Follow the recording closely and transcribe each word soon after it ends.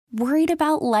Worried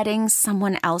about letting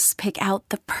someone else pick out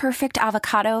the perfect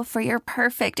avocado for your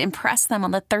perfect impress them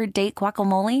on the third date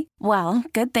guacamole? Well,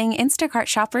 good thing Instacart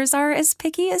shoppers are as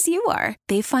picky as you are.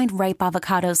 They find ripe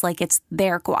avocados like it's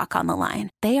their guac on the line.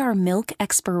 They are milk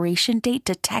expiration date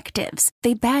detectives.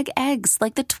 They bag eggs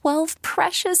like the 12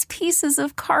 precious pieces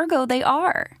of cargo they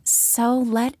are. So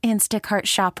let Instacart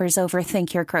shoppers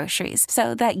overthink your groceries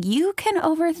so that you can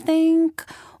overthink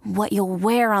what you'll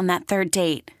wear on that third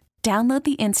date. Download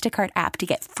the Instacart app to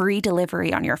get free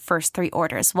delivery on your first 3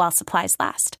 orders while supplies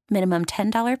last. Minimum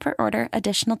 $10 per order.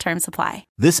 Additional terms apply.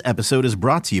 This episode is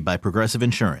brought to you by Progressive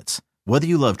Insurance. Whether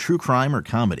you love true crime or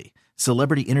comedy,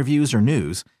 celebrity interviews or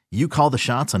news, you call the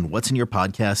shots on what's in your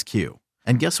podcast queue.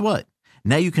 And guess what?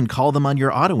 Now you can call them on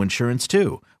your auto insurance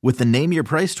too with the Name Your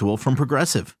Price tool from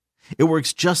Progressive. It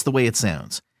works just the way it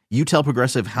sounds. You tell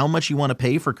Progressive how much you want to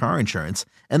pay for car insurance,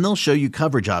 and they'll show you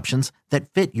coverage options that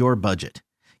fit your budget.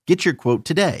 Get your quote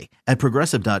today at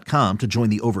Progressive.com to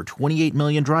join the over 28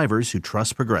 million drivers who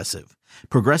trust Progressive.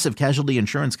 Progressive Casualty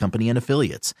Insurance Company and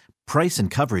Affiliates. Price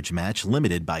and coverage match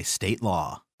limited by state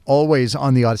law. Always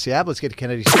on the Odyssey app. Let's get to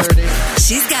Kennedy's 30.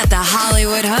 She's got the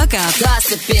Hollywood hookup.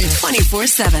 Gossiping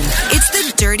 24/7. It's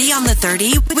the Dirty on the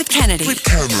 30 with Kennedy.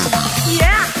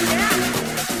 Yeah.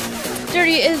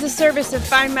 Dirty is a service of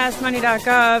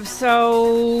findmassmoney.gov,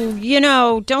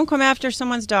 so, don't come after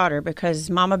someone's daughter because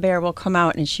Mama Bear will come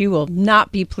out and she will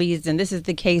not be pleased. And this is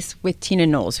the case with Tina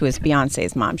Knowles, who is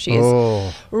Beyonce's mom. She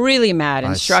is really mad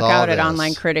and struck out at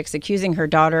online critics, accusing her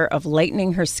daughter of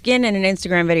lightening her skin in an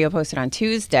Instagram video posted on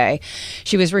Tuesday.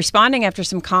 She was responding after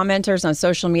some commenters on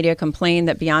social media complained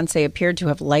that Beyonce appeared to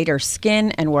have lighter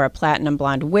skin and wore a platinum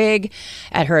blonde wig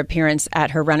at her appearance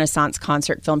at her Renaissance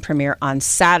concert film premiere on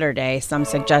Saturday. Some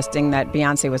suggesting that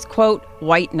Beyonce was, quote,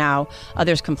 white now.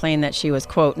 Others complained that she was,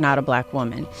 quote, not a black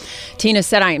woman. Tina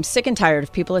said, I am sick and tired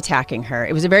of people attacking her.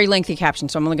 It was a very lengthy caption,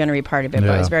 so I'm only going to read part of it,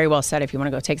 but it was very well said if you want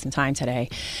to go take some time today.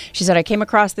 She said, I came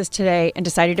across this today and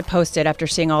decided to post it after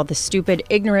seeing all the stupid,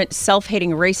 ignorant, self-hating,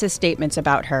 racist statements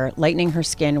about her, lightening her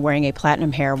skin, wearing a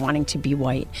platinum hair, wanting to be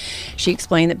white. She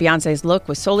explained that Beyonce's look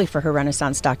was solely for her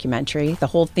Renaissance documentary. The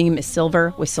whole theme is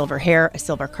silver, with silver hair, a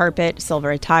silver carpet,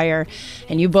 silver attire,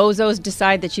 and you bozos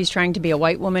decide that she's trying to be a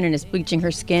white woman and is bleaching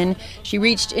her skin. She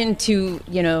reached into,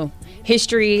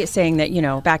 history saying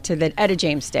that, back to the Etta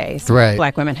James days,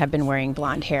 black women have been wearing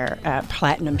blonde hair,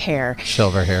 platinum hair.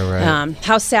 Silver hair, right.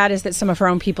 How sad is that some of her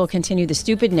own people continue the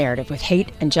stupid narrative with hate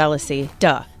and jealousy.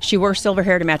 Duh. She wore silver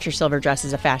hair to match her silver dress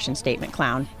as a fashion statement,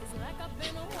 clown.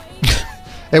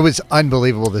 It was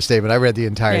unbelievable, the statement. I read the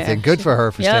entire thing. Good for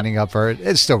her for standing up for it.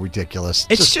 It's still ridiculous.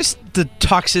 It's just the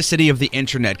toxicity of the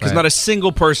internet, because not a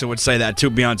single person would say that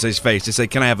to Beyonce's face. They say,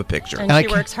 can I have a picture? And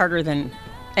she works harder than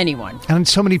anyone. And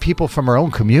so many people from her own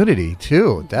community,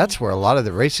 too. That's where a lot of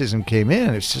the racism came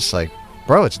in. It's just like,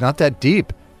 bro, it's not that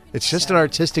deep. It's just an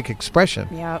artistic expression.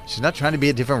 Yep. She's not trying to be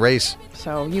a different race.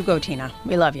 So you go, Tina.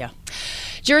 We love you.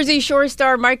 Jersey Shore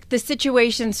star Mark The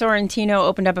Situation Sorrentino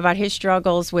opened up about his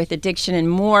struggles with addiction and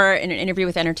more in an interview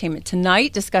with Entertainment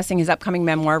Tonight, discussing his upcoming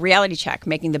memoir, Reality Check,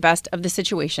 Making the Best of the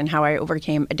Situation, How I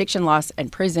Overcame Addiction, Loss,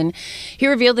 and Prison. He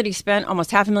revealed that he spent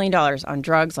almost $500,000 on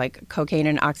drugs like cocaine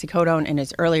and oxycodone in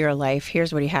his earlier life.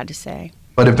 Here's what he had to say.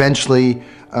 But eventually,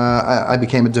 I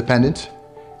became a dependent,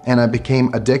 and I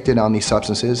became addicted on these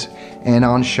substances. And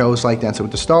on shows like Dancing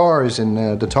with the Stars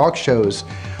and the talk shows,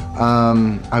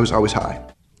 I was always high.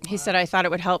 He said, I thought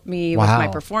it would help me with my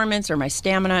performance or my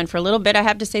stamina, and for a little bit, I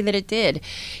have to say that it did.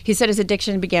 He said his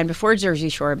addiction began before Jersey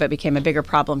Shore, but became a bigger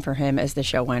problem for him as the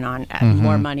show went on.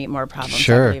 More money, more problems,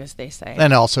 I believe, as they say.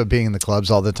 And also being in the clubs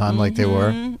all the time like they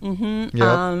were.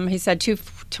 Yep. He said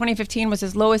 2015 was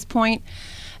his lowest point.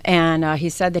 And he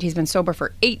said that he's been sober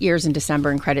for 8 years in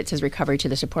December and credits his recovery to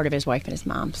the support of his wife and his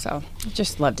mom. So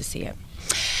just love to see it.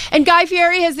 And Guy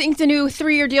Fieri has inked a new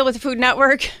 3-year deal with the Food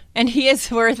Network, and he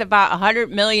is worth about $100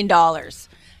 million.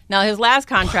 Now, his last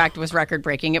contract was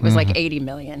record-breaking. It was like $80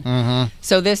 million.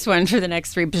 So this one for the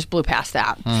next 3 just blew past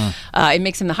that. It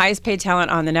makes him the highest-paid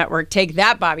talent on the network. Take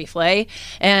that, Bobby Flay.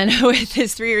 And with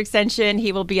his 3-year extension,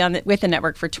 he will be with the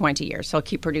network for 20 years. So he'll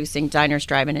keep producing Diners,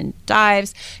 Drive-In, and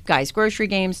Dives, Guy's Grocery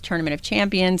Games, Tournament of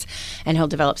Champions, and he'll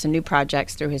develop some new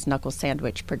projects through his Knuckle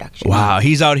Sandwich production. Wow,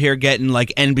 he's out here getting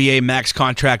like NBA max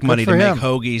contract money to make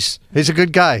hoagies. He's a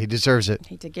good guy. He deserves it.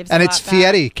 He gives and it's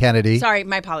Fieri, Kennedy. Sorry,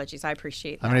 my apologies. I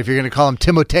appreciate that. I'm going to if you're going to call him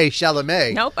Timothée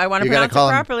Chalamet. Nope, I want to pronounce it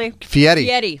properly. Fieri.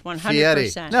 Fieri,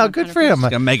 100%. No, good for him.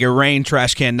 Gonna make it rain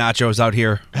trash can nachos out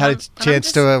here. Had a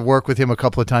chance to work with him a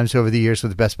couple of times over the years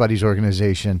with the Best Buddies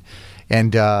organization.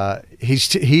 And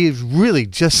he's really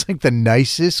just like the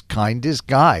nicest, kindest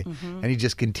guy. And he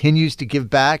just continues to give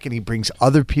back, and he brings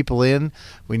other people in.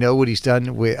 We know what he's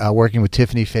done working with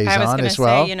Tiffany Faison as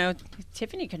well. I was going to say,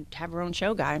 Tiffany could have her own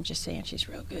show guy. I'm just saying she's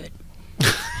real good.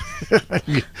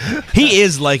 He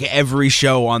is like every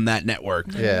show on that network.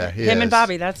 Yeah, him and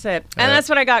Bobby, that's it. And that's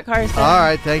what I got, Carson. All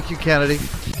right, thank you, Kennedy.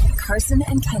 Carson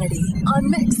and Kennedy on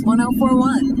Mix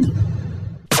 104.1.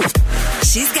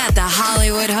 She's got the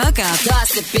Hollywood hookup,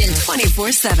 gossiping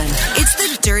 24/7. It's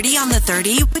the Dirty on the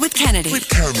 30 with Kennedy.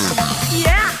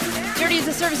 Yeah. Dirty is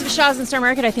a service of Shaw's and Star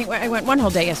Market. I think I went one whole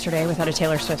day yesterday without a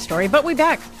Taylor Swift story, but we're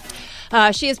back.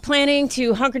 She is planning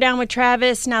to hunker down with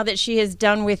Travis now that she is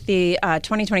done with the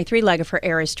 2023 leg of her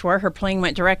Eras tour. Her plane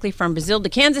went directly from Brazil to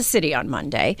Kansas City on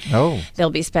Monday. Oh. They'll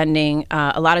be spending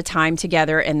a lot of time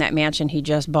together in that mansion he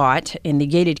just bought in the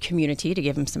gated community to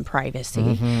give him some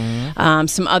privacy.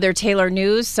 Some other Taylor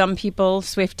news. Some people,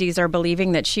 Swifties, are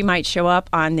believing that she might show up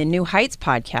on the New Heights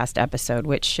podcast episode,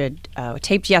 which should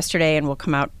taped yesterday and will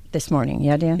come out this morning.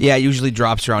 Yeah, Dan? Yeah, it usually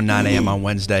drops around 9 a.m. on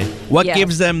Wednesday. What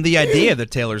gives them the idea that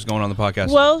Taylor's going on the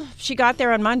podcast? Well, she got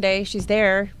there on Monday. She's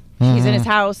there. He's in his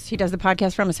house. He does the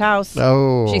podcast from his house.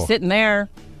 Oh. She's sitting there.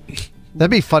 That'd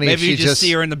be funny Maybe if she you just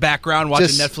see her in the background watching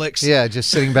Netflix. Yeah, just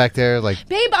sitting back there like...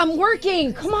 Babe, I'm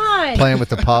working. Come on. Playing with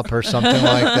the pup or something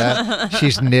like that.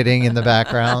 She's knitting in the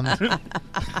background.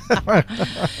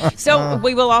 So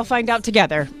we will all find out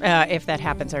together if that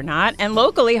happens or not. And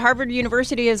locally, Harvard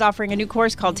University is offering a new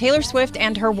course called Taylor Swift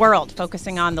and Her World,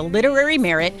 focusing on the literary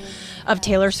merit of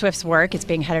Taylor Swift's work. It's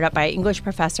being headed up by English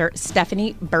professor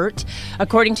Stephanie Burt.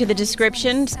 According to the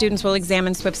description, students will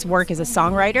examine Swift's work as a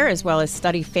songwriter as well as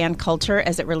study fan culture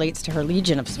as it relates to her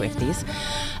legion of Swifties.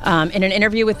 In an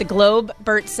interview with The Globe,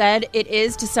 Burt said, "It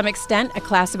is, to some extent, a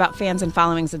class about fans and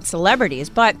followings and celebrities,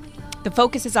 but the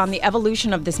focus is on the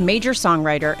evolution of this major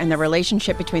songwriter and the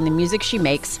relationship between the music she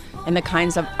makes and the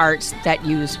kinds of arts that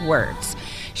use words."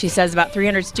 She says about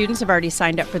 300 students have already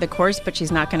signed up for the course, but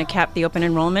she's not going to cap the open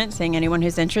enrollment, saying anyone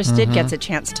who's interested gets a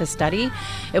chance to study.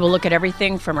 It will look at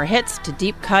everything from her hits to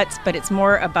deep cuts, but it's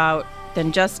more about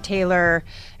than just Taylor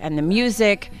and the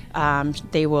music.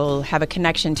 They will have a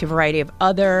connection to a variety of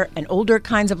other and older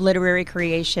kinds of literary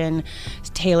creation.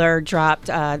 Taylor dropped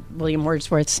William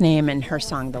Wordsworth's name in her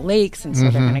song The Lakes, and so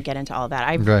they're going to get into all that.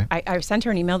 I sent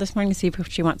her an email this morning to see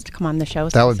if she wants to come on the show.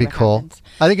 So that would be cool. Happens.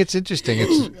 I think it's interesting.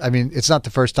 It's not the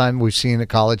first time we've seen a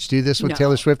college do this with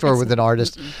Taylor Swift or with an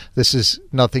artist. This is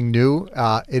nothing new.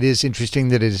 It is interesting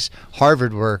that it is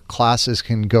Harvard, where classes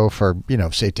can go for,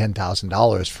 say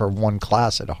 $10,000 for one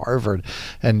class at Harvard,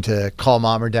 and to call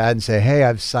mom or dad and say, "Hey,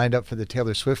 I've signed up for the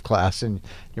Taylor Swift class," and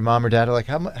your mom or dad are like,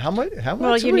 "How much?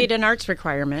 Well, you need an arts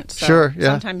requirement. So sure,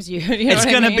 yeah. Sometimes it's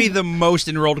going to be the most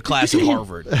enrolled class at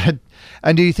Harvard.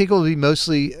 And do you think it will be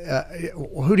mostly?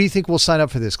 Who do you think will sign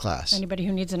up for this class? Anybody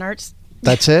who needs an arts.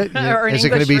 That's it? Or an Is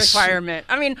English it be requirement.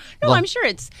 I mean, no, I'm sure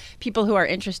it's people who are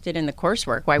interested in the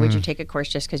coursework. Why would you take a course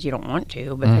just because you don't want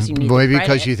to? Because you need the maybe credit?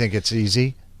 Because you think it's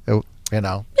easy. Yeah,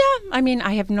 I mean,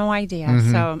 I have no idea.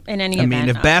 So, in any event. I mean,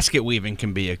 if basket weaving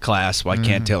can be a class, why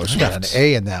can't Taylor Swift? Got an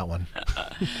A in that one.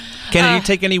 Can you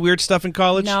take any weird stuff in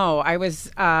college? No, I was,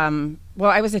 I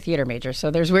was a theater major, so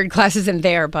there's weird classes in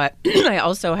there, but I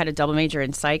also had a double major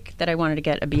in psych that I wanted to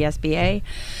get a BSBA.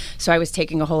 So I was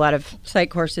taking a whole lot of psych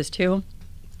courses, too.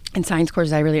 In science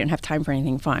courses, I really didn't have time for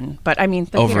anything fun. But, I mean,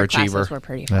 the theater classes were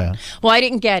pretty fun. Yeah. Well, I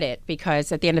didn't get it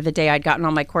because at the end of the day, I'd gotten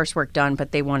all my coursework done,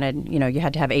 but they wanted, you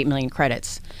had to have 8 million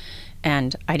credits.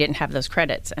 And I didn't have those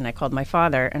credits. And I called my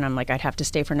father, and I'm like, I'd have to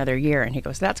stay for another year. And he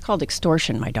goes, "That's called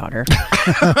extortion, my daughter.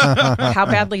 How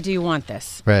badly do you want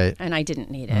this?" Right. And I didn't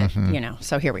need it,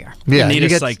 so here we are. Yeah, you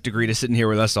need a psych degree to sit in here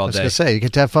with us all day. I was going to say, you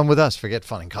get to have fun with us. Forget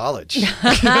fun in college. And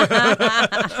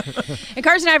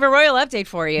Carson, I have a royal update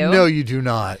for you. No, you do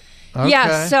not. Okay.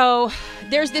 Yeah, so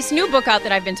there's this new book out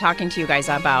that I've been talking to you guys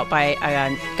about by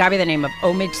a guy by the name of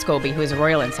Omid Scobie, who is a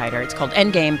royal insider. It's called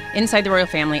Endgame, Inside the Royal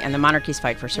Family and the Monarchy's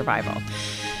Fight for Survival.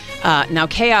 Now,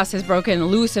 chaos has broken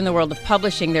loose in the world of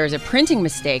publishing. There is a printing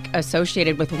mistake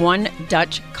associated with one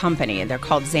Dutch company. They're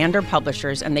called Xander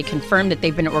Publishers, and they confirmed that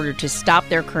they've been ordered to stop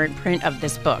their current print of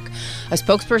this book. A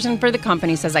spokesperson for the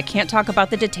company says, "I can't talk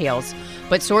about the details,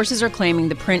 but sources are claiming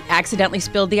the print accidentally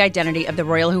spilled the identity of the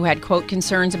royal who had, quote,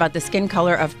 concerns about the skin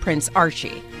color of Prince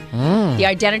Archie." The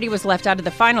identity was left out of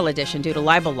the final edition due to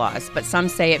libel laws, but some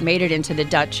say it made it into the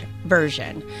Dutch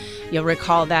version. You'll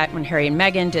recall that when Harry and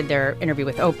Meghan did their interview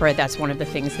with Oprah, that's one of the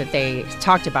things that they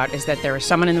talked about, is that there was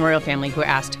someone in the royal family who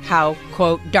asked how,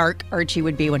 quote, dark Archie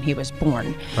would be when he was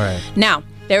born. Right. Now,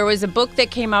 there was a book that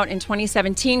came out in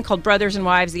 2017 called Brothers and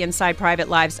Wives, The Inside Private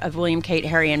Lives of William, Kate,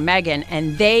 Harry, and Meghan,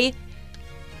 and they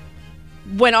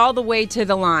went all the way to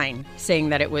the line saying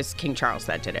that it was King Charles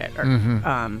that did it, or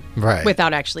right.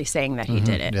 without actually saying that he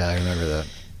did it. Yeah, I remember that.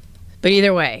 But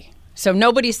either way, so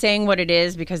nobody's saying what it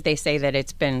is because they say that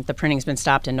the printing's been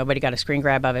stopped and nobody got a screen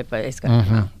grab of it, but it's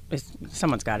got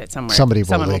someone's got it somewhere.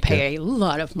 Someone will pay a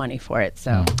lot of money for it.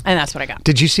 So, and that's what I got.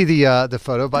 Did you see the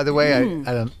photo, by the way,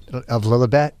 of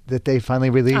Lilibet that they finally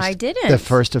released? I didn't. The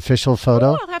first official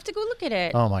photo. Oh, I'll have to go look at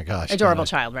it. Oh my gosh! Adorable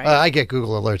child, right? I get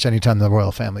Google alerts anytime the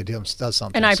royal family does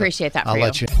something, and I appreciate that. I'll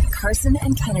let you. Carson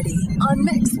and Kennedy on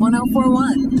Mix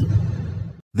 104.1.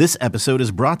 This episode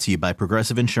is brought to you by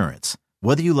Progressive Insurance.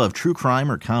 Whether you love true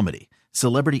crime or comedy,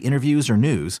 celebrity interviews or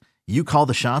news, you call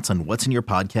the shots on what's in your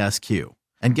podcast queue.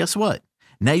 And guess what?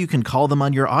 Now you can call them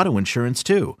on your auto insurance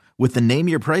too with the Name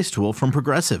Your Price tool from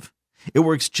Progressive. It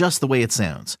works just the way it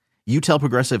sounds. You tell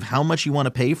Progressive how much you want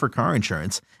to pay for car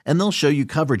insurance, and they'll show you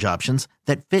coverage options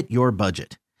that fit your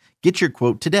budget. Get your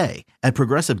quote today at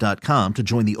Progressive.com to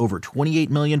join the over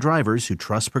 28 million drivers who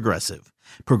trust Progressive.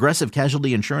 Progressive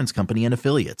Casualty Insurance Company and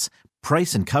Affiliates.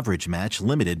 Price and coverage match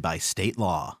limited by state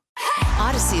law.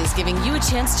 Odyssey is giving you a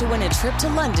chance to win a trip to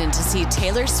London to see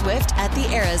Taylor Swift at the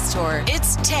Eras Tour.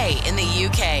 It's Tay in the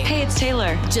UK. Hey, it's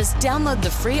Taylor. Just download the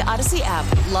free Odyssey app,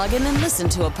 log in and listen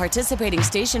to a participating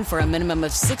station for a minimum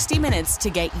of 60 minutes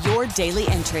to get your daily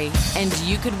entry. And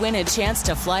you could win a chance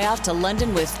to fly off to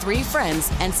London with 3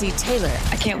 friends and see Taylor.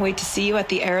 I can't wait to see you at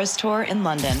the Eras Tour in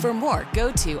London. For more,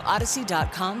 go to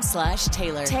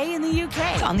odyssey.com/Taylor. Tay in the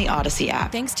UK. On the Odyssey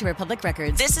app. Thanks to Republic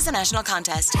Records. This is a national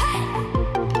contest.